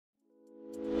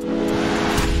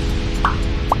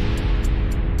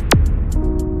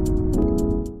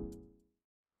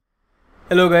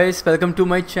Hello guys, welcome to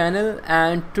my channel,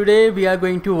 and today we are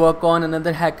going to work on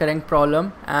another HackerRank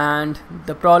problem, and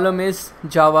the problem is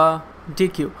Java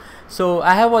Deque. So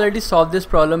I have already solved this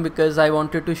problem because I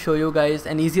wanted to show you guys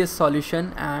an easiest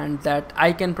solution, and that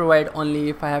I can provide only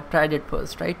if I have tried it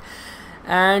first, right?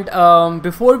 And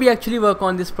before we actually work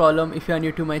on this problem, if you are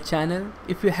new to my channel,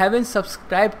 if you haven't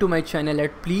subscribed to my channel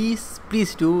yet, please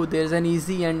do. There's an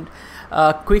easy and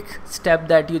quick step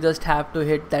that you just have to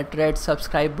hit that red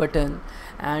subscribe button,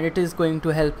 and it is going to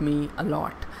help me a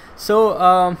lot.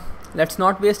 So let's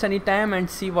not waste any time and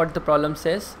see what the problem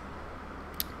says.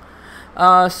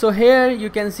 So here you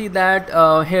can see that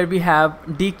here we have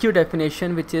Deque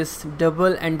definition, which is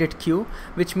double-ended queue,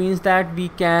 which means that we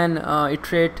can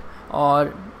iterate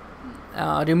or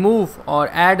remove or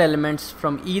add elements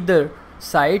from either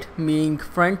side, meaning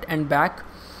front and back.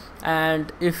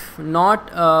 And if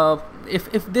not,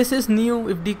 if this is new,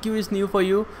 if Deque is new for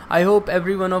you, I hope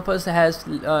every one of us has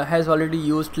already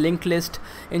used linked list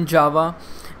in Java,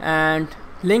 and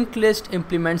linked list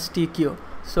implements Deque.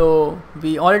 So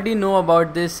we already know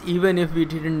about this, even if we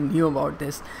didn't knew about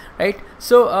this, right?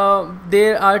 So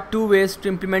there are two ways to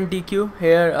implement Deque.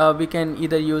 Here we can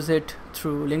either use it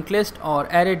through linked list or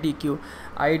array Deque.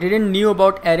 I didn't knew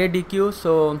about array Deque,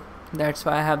 so that's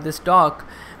why I have this doc,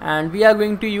 and we are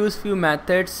going to use few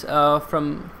methods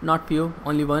from, not few,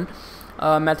 only one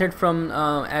method from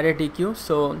array Deque.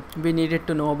 So we needed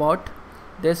to know about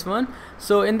this one.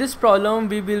 So in this problem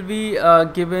we will be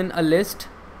given a list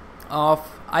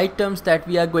of items that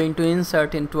we are going to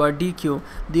insert into our Deque.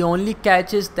 The only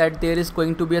catch is that there is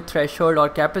going to be a threshold or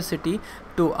capacity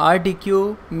to our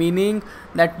Deque, meaning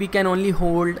that we can only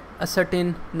hold a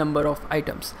certain number of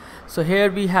items. So here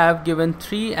we have given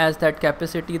 3 as that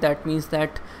capacity. That means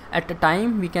that at a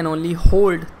time we can only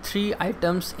hold 3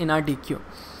 items in our Deque.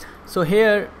 So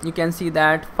here you can see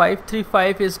that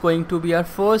 535 is going to be our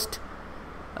first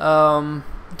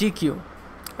Deque,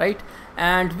 right?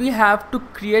 And we have to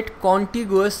create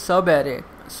contiguous subarray.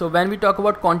 So when we talk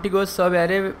about contiguous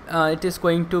subarray, it is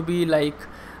going to be like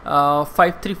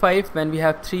 535 when we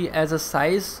have 3 as a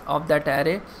size of that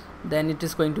array. Then it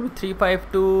is going to be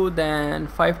 352, then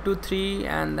 523,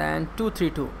 and then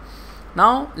 232.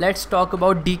 Now let's talk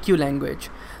about Deque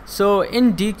language. So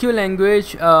in Deque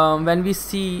language, when we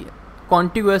see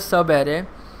contiguous subarray,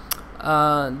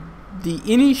 the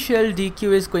initial Deque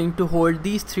is going to hold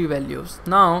these 3 values.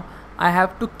 Now I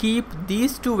have to keep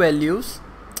these 2 values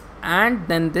and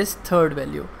then this third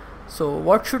value. So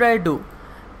what should I do?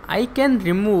 I can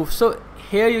remove. So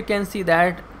here you can see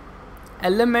that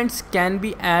elements can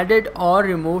be added or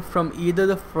removed from either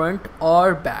the front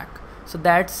or back. So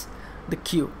that's the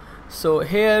queue. So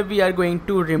here we are going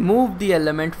to remove the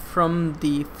element from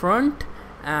the front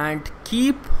and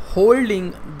keep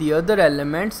holding the other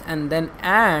elements, and then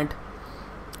add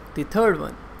the third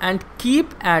one and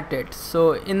keep at it.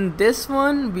 So in this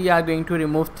one we are going to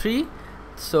remove 3,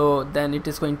 so then it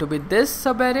is going to be this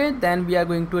subarray. Then we are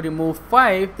going to remove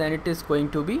 5, then it is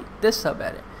going to be this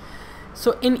subarray.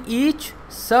 So in each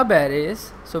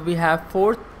subarrays, so we have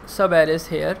 4 subarrays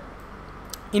here.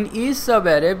 In each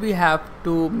subarray we have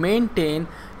to maintain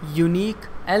unique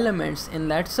elements in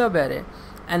that subarray,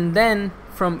 and then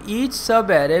from each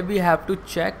subarray we have to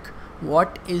check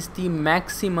what is the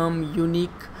maximum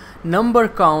unique number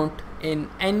count in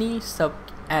any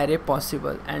subarray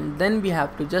possible, and then we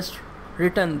have to just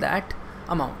return that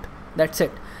amount. That's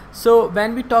it. So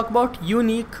when we talk about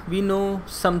unique, we know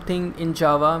something in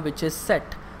Java which is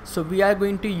set. So we are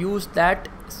going to use that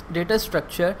data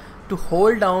structure to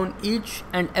hold down each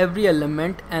and every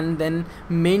element, and then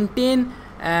maintain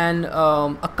an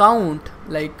account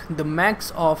like the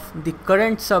max of the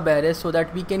current subarray, so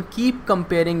that we can keep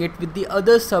comparing it with the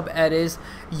other subarrays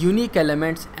unique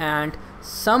elements, and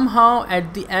somehow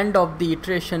at the end of the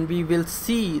iteration we will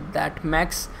see that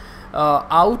max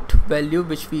out value,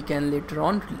 which we can later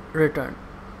on return.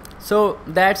 So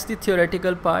that's the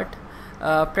theoretical part.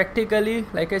 Practically,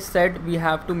 like I said, we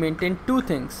have to maintain 2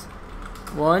 things.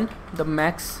 One, the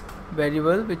max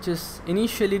variable, which is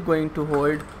initially going to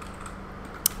hold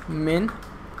min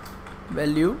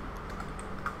value,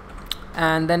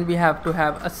 and then we have to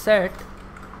have a set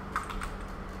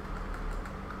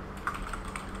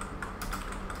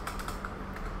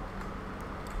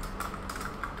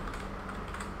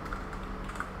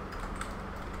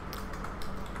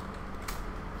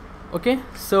okay.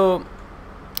 So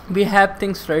we have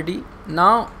things ready.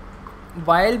 Now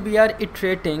while we are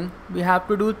iterating, we have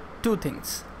to do 2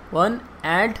 things. One,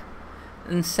 add,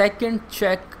 and second,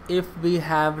 check if we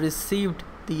have received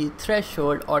the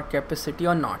threshold or capacity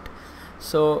or not.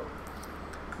 So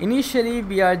initially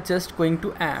we are just going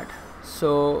to add.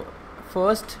 So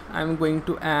first I'm going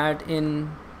to add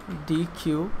in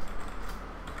Deque.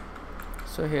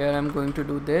 So here I'm going to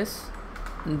do this,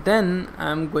 and then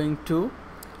I'm going to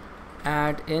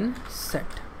add in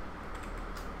set.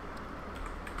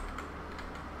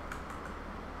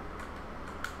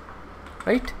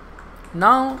 Right,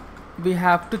 now we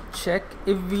have to check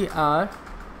if we are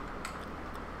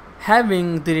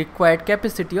having the required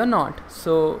capacity or not.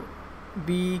 So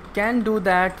we can do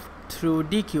that through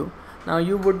Deque. Now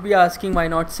you would be asking, why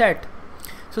not set?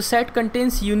 So set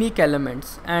contains unique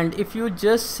elements, and if you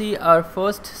just see our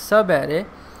first subarray,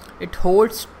 it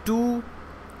holds 2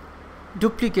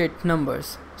 duplicate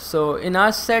numbers. So in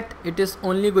our set it is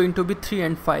only going to be 3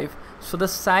 and 5, so the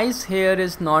size here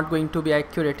is not going to be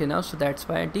accurate enough, so that's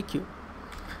why I Deque.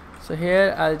 So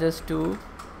here I'll just do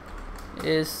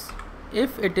is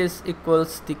if it is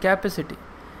equals the capacity.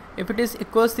 If it is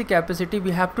equals the capacity,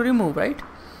 we have to remove, right?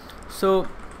 So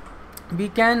we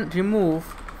can remove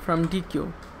from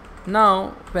Deque.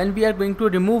 Now when we are going to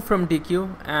remove from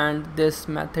Deque, and this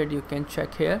method you can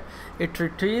check here, it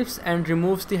retrieves and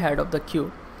removes the head of the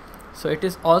queue. So it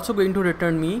is also going to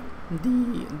return me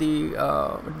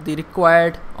the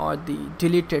required or the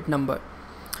deleted number.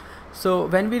 So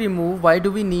when we remove, why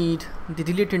do we need the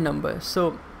deleted number?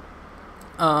 So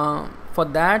for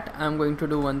that I'm going to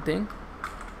do one thing.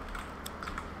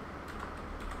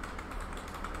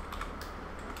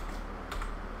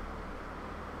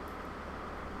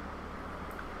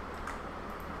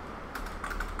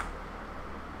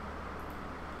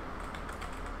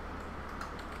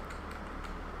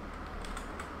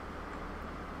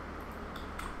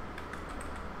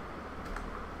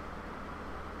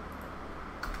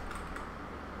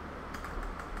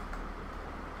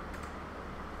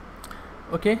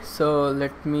 Okay, so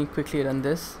let me quickly run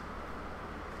this.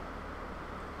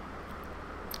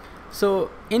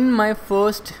 So in my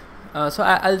first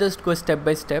I'll just go step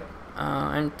by step,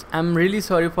 and I'm really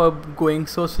sorry for going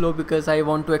so slow because I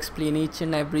want to explain each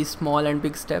and every small and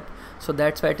big step, so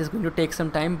that's why it is going to take some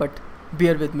time, but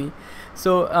bear with me.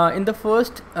 So in the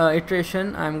first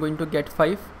iteration I'm going to get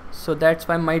 5, so that's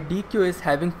why my Deque is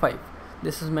having 5.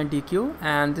 This is my Deque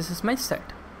and this is my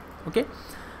set. Okay,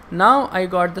 now I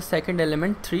got the second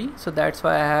element 3, so that's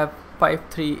why I have 5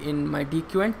 3 in my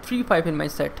Deque and 3 5 in my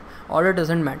set. Order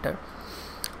doesn't matter.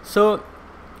 So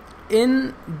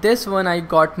in this one I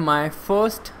got my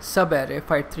first subarray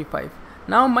 5 3 5.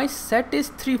 Now my set is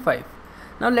 3 5.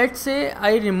 Now let's say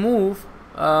I remove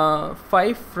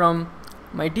 5 from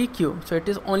my Deque, so it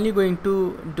is only going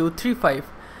to do 3 5,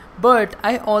 but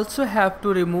I also have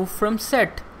to remove from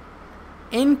set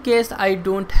in case I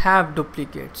don't have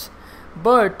duplicates.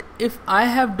 But if I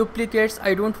have duplicates,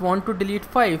 I don't want to delete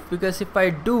 5, because if I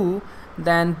do,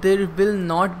 then there will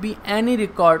not be any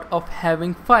record of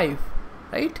having 5,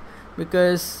 right?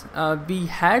 Because we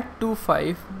had 2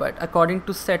 5, but according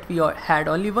to set we had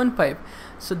only 1 5.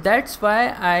 So that's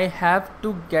why I have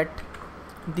to get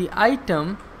the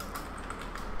item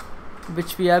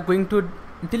which we are going to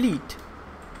delete,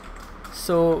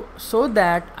 so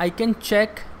that I can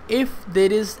check if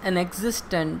there is an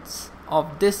existence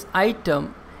of this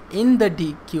item in the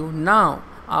Deque now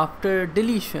after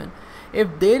deletion.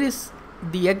 If there is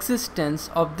the existence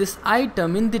of this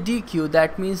item in the Deque,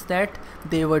 that means that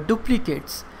they were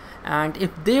duplicates, and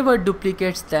if they were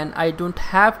duplicates, then I don't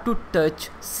have to touch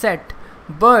set.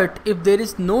 But if there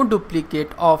is no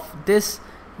duplicate of this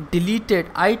deleted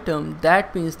item,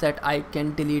 that means that I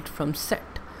can delete from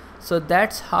set. So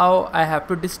that's how I have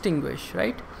to distinguish,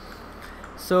 right?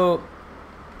 So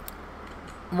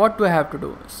what do I have to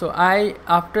do? So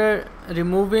after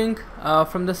removing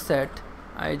from the set,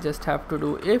 I just have to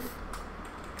do if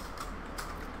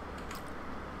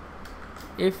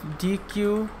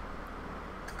Deque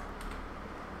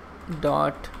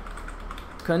dot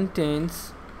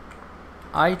contains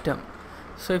item.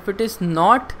 So if it is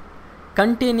not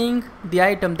containing the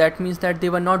item, that means that they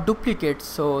were not duplicates,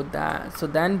 so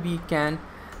then we can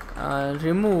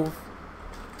remove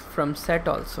from set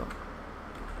also.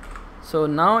 So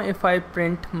now if I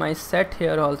print my set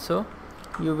here also,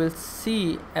 you will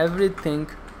see everything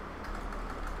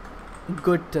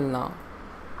good till now.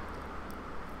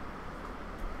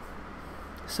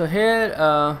 So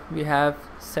here we have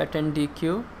set and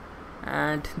Deque,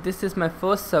 and this is my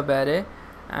first subarray,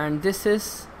 and this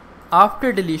is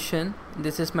after deletion.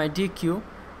 This is my Deque,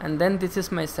 and then this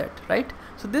is my set, right?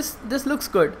 So this looks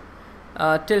good.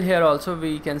 Till here also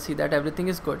we can see that everything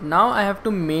is good. Now I have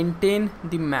to maintain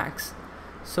the max.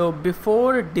 So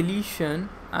before deletion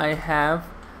I have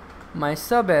my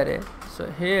subarray. So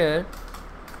here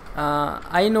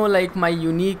I know like my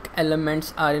unique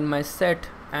elements are in my set,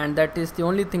 and that is the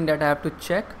only thing that I have to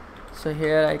check. So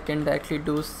here I can directly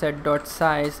do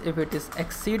set.size. If it is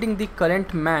exceeding the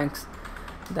current max,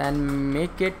 then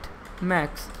make it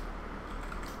max.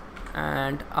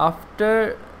 And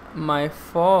after my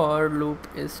for loop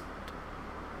is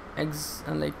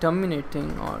like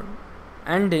terminating or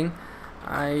ending,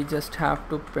 I just have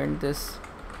to print this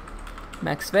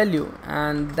max value,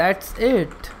 and that's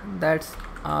it. That's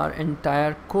our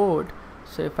entire code.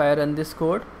 So if I run this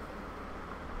code,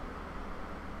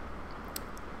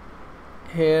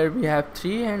 here we have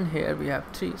 3 and here we have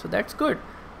 3, so that's good.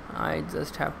 I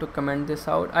just have to comment this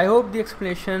out. I hope the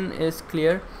explanation is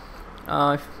clear.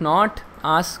 If not,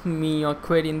 ask me your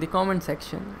query in the comment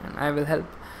section and I will help.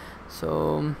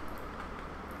 So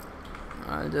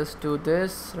I'll just do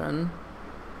this, run,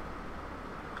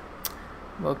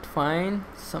 worked fine,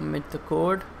 submit the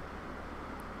code.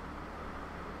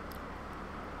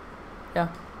 Yeah,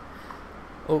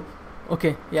 oh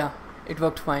okay, yeah, it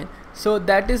worked fine. So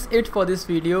that is it for this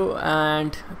video,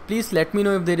 and please let me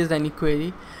know if there is any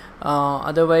query.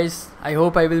 Otherwise I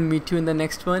hope I will meet you in the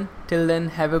next one. Till then,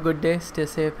 have a good day, stay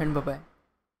safe, and bye bye.